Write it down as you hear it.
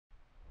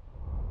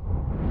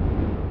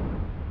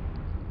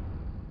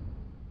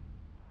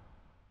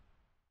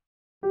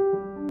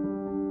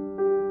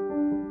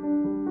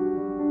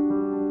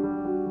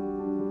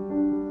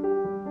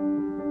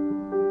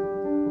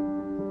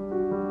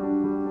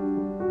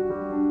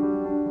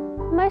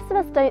Most of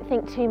us don't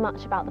think too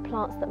much about the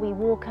plants that we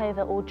walk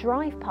over or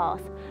drive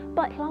past,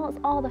 but plants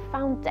are the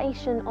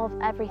foundation of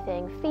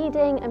everything,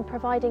 feeding and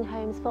providing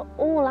homes for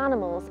all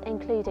animals,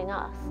 including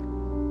us.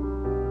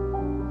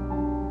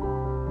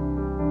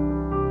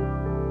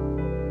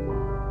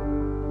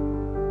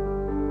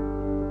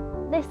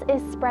 This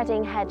is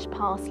spreading hedge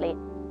parsley.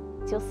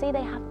 You'll see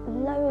they have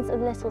loads of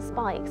little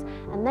spikes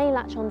and they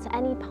latch onto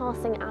any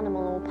passing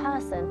animal or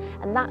person,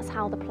 and that's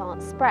how the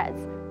plant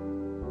spreads.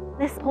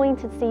 This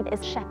pointed seed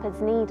is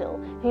shepherd's needle,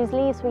 whose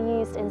leaves were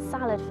used in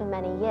salad for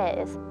many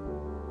years.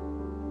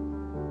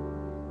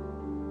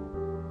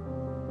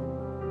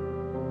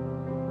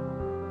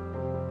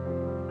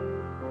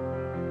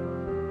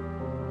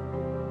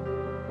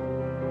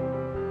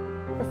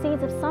 The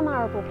seeds of some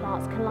arable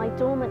plants can lie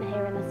dormant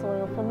here in the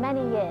soil for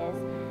many years,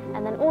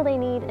 and then all they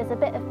need is a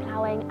bit of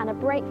ploughing and a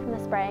break from the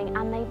spraying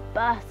and they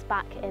burst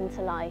back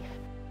into life.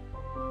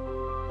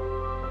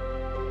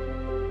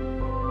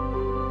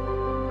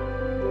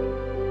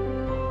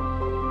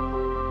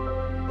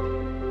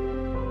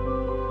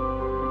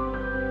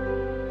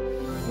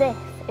 This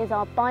is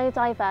our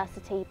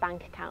biodiversity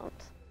bank account.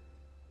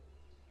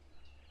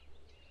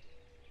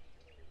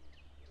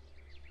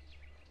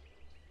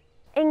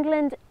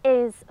 England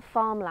is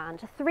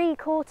farmland,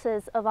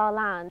 3/4 of our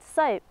land,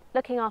 so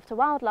looking after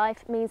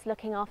wildlife means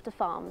looking after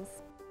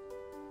farms.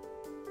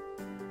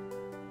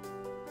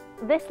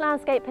 This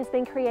landscape has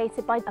been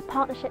created by a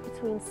partnership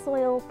between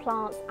soil,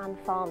 plants and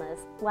farmers,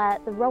 where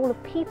the role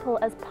of people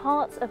as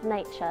parts of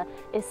nature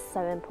is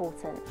so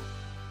important.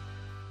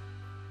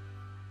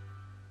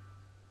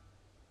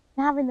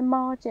 Having the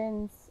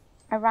margins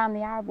around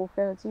the arable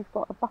fields, you've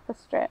got a buffer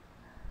strip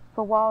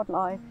for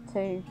wildlife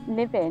to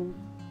live in.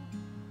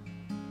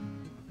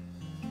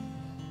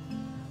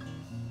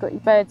 Got your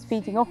birds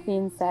feeding off the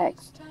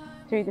insects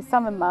through the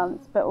summer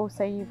months, but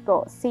also you've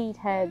got seed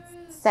heads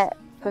set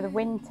for the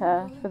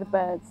winter for the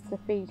birds to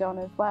feed on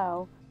as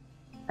well.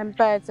 And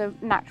birds are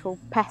natural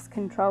pest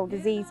control,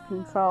 disease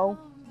control.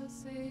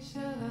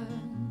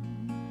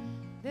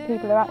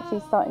 People are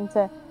actually starting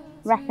to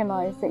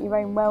recognise that your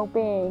own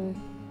well-being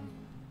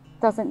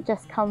doesn't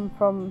just come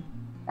from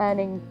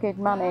earning good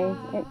money,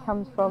 it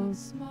comes from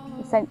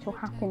essential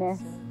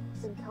happiness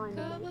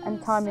and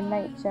time in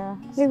nature.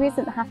 Who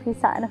isn't happy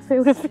sat in a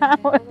field of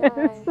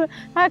flowers?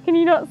 How can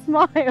you not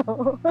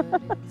smile?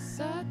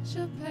 Such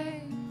a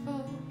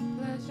painful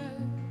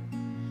pleasure,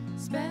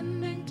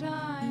 spending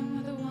time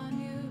with the one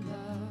you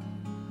love,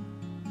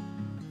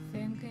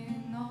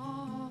 thinking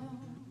of.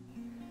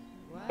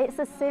 It's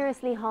a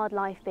seriously hard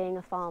life being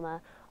a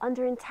farmer,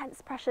 under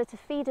intense pressure to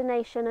feed a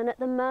nation and at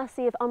the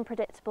mercy of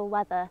unpredictable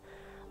weather.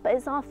 But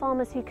it's our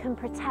farmers who can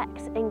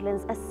protect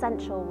England's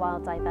essential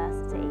wild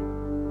diversity.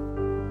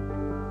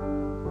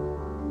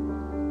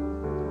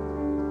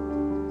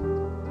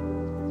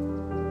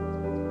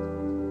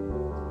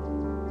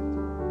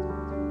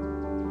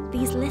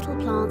 These little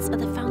plants are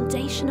the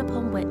foundation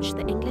upon which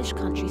the English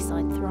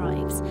countryside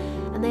thrives,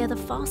 and they are the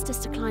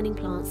fastest declining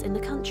plants in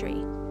the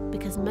country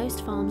because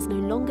most farms no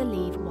longer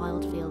leave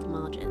wild field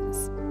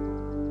margins.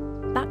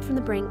 Back from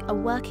the Brink are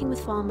working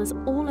with farmers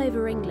all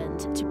over England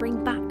to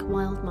bring back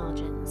wild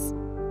margins.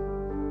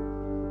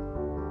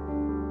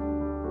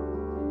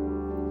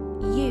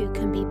 You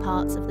can be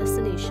part of the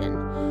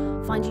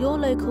solution. Find your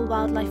local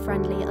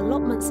wildlife-friendly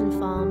allotments and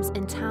farms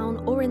in town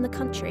or in the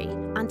country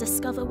and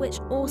discover which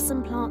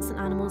awesome plants and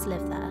animals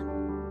live there.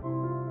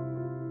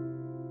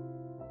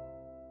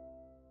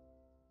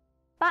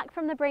 Back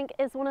from the Brink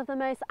is one of the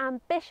most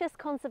ambitious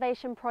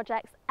conservation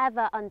projects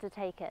ever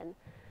undertaken.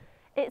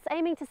 It's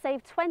aiming to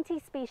save 20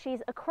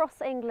 species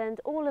across England,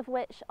 all of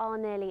which are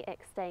nearly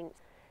extinct.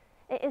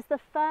 It is the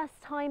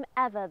first time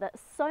ever that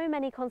so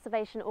many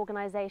conservation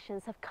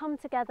organisations have come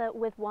together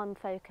with one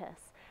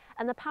focus,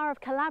 and the power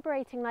of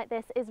collaborating like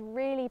this is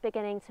really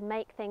beginning to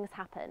make things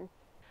happen.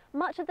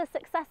 Much of the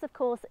success, of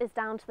course, is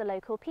down to the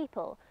local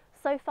people.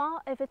 So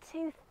far, over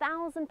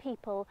 2,000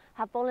 people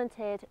have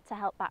volunteered to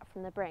help Back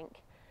from the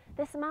Brink.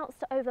 This amounts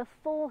to over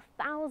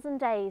 4,000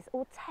 days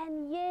or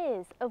 10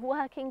 years of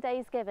working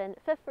days given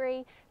for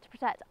free to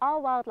protect our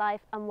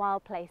wildlife and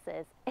wild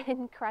places.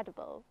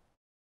 Incredible.